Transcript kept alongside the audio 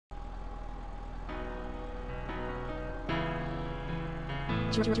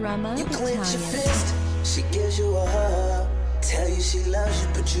Drama You clench your Italian. fist, she gives you a hug. Tell you she loves you,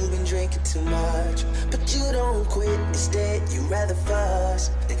 but you've been drinking too much. But you don't quit, instead you rather fuss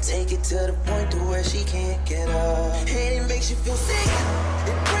than take it to the point to where she can't get up. And it makes you feel sick,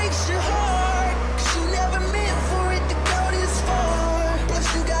 it breaks your heart, 'cause you never meant for it to go this far.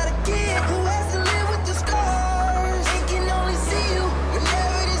 Plus you got a kid who has to live with the scars and can only see you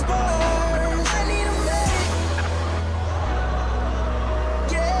whenever there's bars. I need a medic,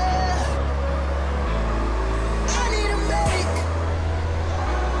 yeah, I need a medic.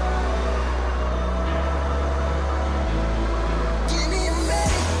 Give me a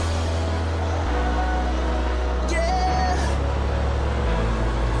medic, yeah,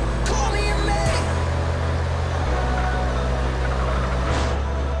 call me a medic.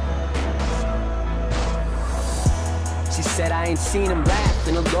 She said I ain't seen him laugh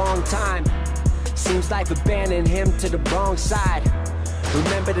in a long time. Seems life abandoned him to the wrong side.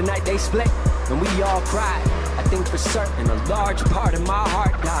 Remember the night they split and we all cried. I think for certain a large part of my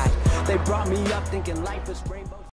heart died. They brought me up thinking life was rainbow.